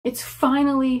It's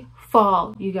finally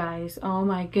fall, you guys. Oh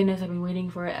my goodness, I've been waiting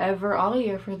forever, all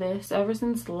year for this. Ever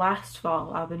since last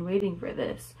fall, I've been waiting for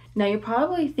this. Now you're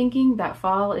probably thinking that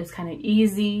fall is kind of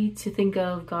easy to think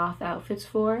of goth outfits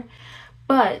for,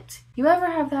 but you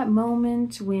ever have that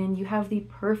moment when you have the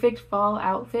perfect fall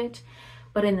outfit,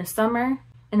 but in the summer,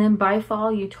 and then by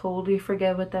fall you totally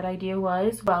forget what that idea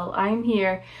was? Well, I'm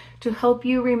here to help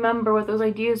you remember what those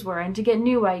ideas were and to get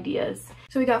new ideas.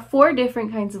 So we got 4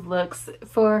 different kinds of looks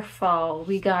for fall.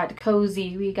 We got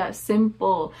cozy, we got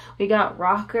simple, we got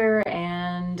rocker,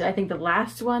 and I think the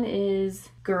last one is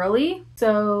girly.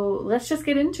 So let's just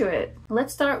get into it.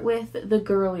 Let's start with the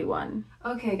girly one.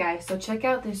 Okay guys, so check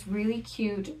out this really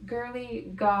cute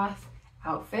girly goth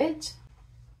outfit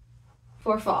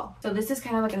for fall. So this is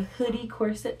kind of like a hoodie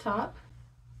corset top.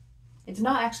 It's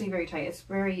not actually very tight, it's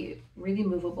really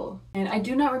movable. And I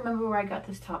do not remember where I got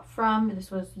this top from.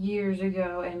 This was years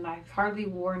ago and I've hardly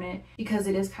worn it because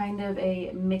it is kind of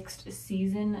a mixed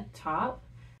season top,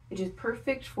 which is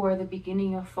perfect for the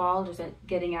beginning of fall, just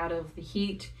getting out of the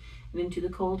heat and into the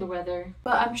colder weather.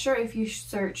 But I'm sure if you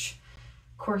search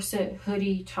corset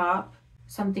hoodie top,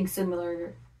 something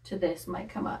similar to this might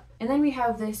come up. And then we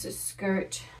have this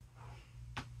skirt.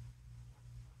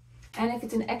 And if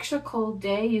it's an extra cold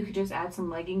day, you could just add some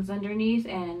leggings underneath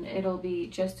and it'll be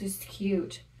just as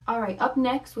cute. Alright, up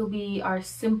next will be our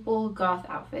simple goth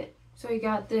outfit. So we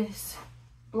got this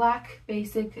black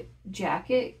basic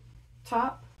jacket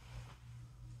top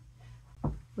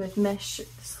with mesh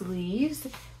sleeves.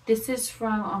 This is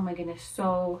from, oh my goodness,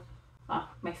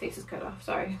 my face is cut off,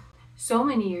 sorry. So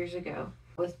many years ago.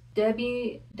 With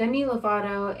Demi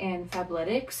Lovato and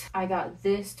Fabletics, I got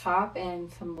this top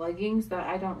and some leggings that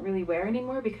I don't really wear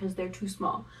anymore because they're too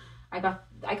small. I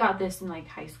got this in like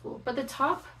high school, but the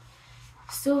top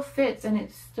still fits and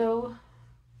it's so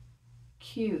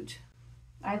cute.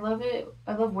 I love it.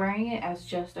 I love wearing it as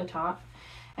just a top,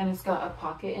 and it's got a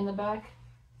pocket in the back.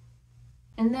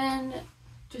 And then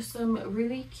just some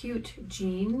really cute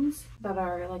jeans that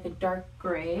are like a dark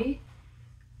gray.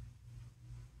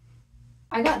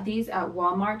 I got these at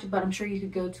Walmart, but I'm sure you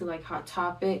could go to like Hot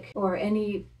Topic or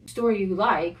any store you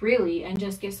like, really, and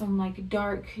just get some like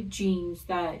dark jeans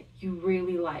that you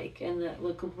really like and that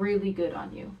look really good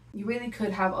on you. You really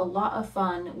could have a lot of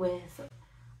fun with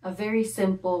a very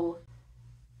simple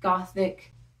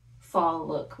gothic fall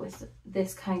look with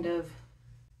this kind of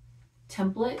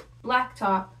template. Black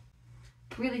top,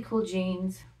 really cool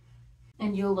jeans,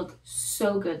 and you'll look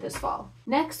so good this fall.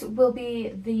 Next will be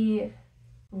the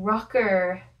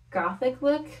rocker gothic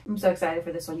look. I'm so excited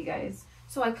for this one, you guys.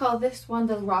 So I call this one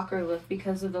the rocker look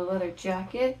because of the leather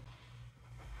jacket.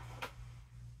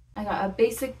 I got a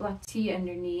basic black tee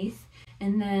underneath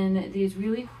and then these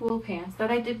really cool pants that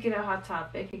I did get at Hot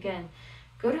Topic. Again,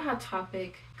 go to Hot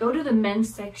Topic, go to the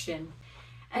men's section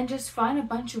and just find a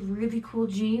bunch of really cool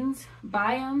jeans,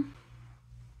 buy them,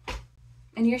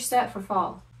 and you're set for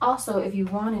fall. Also, if you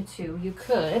wanted to, you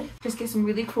could just get some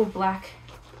really cool black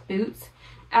boots.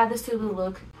 Add this to the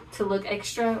look to look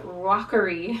extra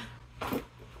rockery.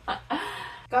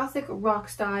 Gothic rock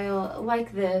style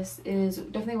like this is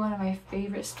definitely one of my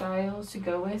favorite styles to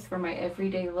go with for my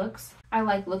everyday looks. I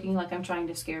like looking like I'm trying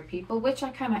to scare people, which I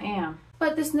kind of am.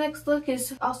 But this next look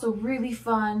is also really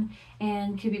fun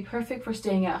and can be perfect for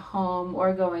staying at home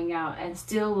or going out and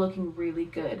still looking really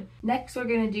good. Next, we're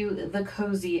gonna do the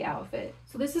cozy outfit.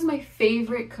 So this is my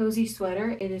favorite cozy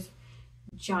sweater. It is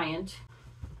giant.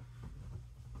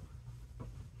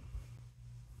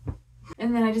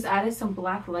 And then I just added some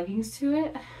black leggings to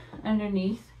it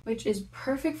underneath, which is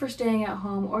perfect for staying at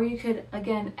home, or you could,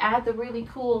 again, add the really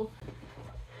cool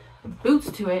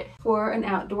boots to it for an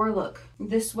outdoor look.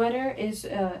 This sweater is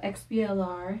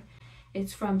XBLR.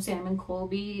 It's from Sam and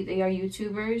Colby. They are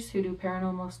YouTubers who do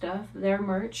paranormal stuff. Their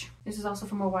merch. This is also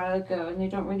from a while ago, and they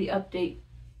don't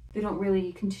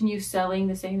really continue selling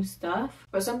the same stuff,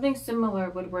 but something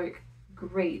similar would work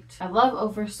great. I love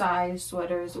oversized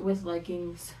sweaters with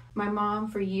leggings. My mom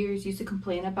for years used to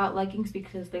complain about leggings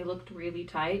because they looked really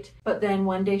tight, but then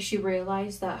one day she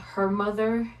realized that her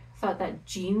mother thought that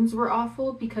jeans were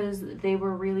awful because they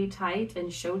were really tight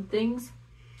and showed things,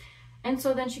 and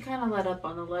so then she kind of let up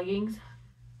on the leggings.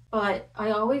 But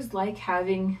I always like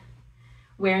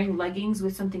wearing leggings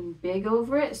with something big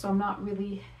over it, so I'm not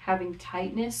really having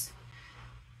tightness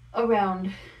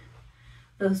around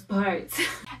those parts.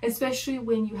 Especially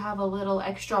when you have a little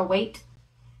extra weight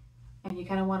and you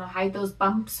kind of want to hide those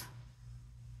bumps.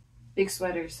 Big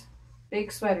sweaters,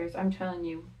 I'm telling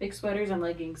you, big sweaters and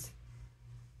leggings.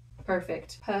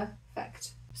 Perfect.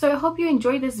 So I hope you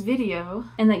enjoyed this video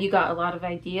and that you got a lot of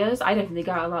ideas. I definitely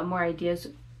got a lot more ideas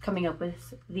coming up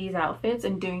with these outfits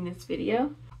and doing this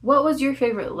video. What was your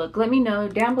favorite look? Let me know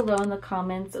down below in the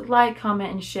comments. Like,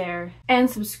 comment, and share. And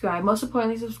subscribe. Most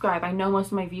importantly, subscribe. I know most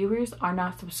of my viewers are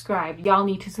not subscribed. Y'all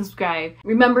need to subscribe.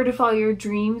 Remember to follow your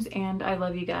dreams, and I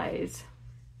love you guys.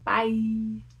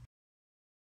 Bye.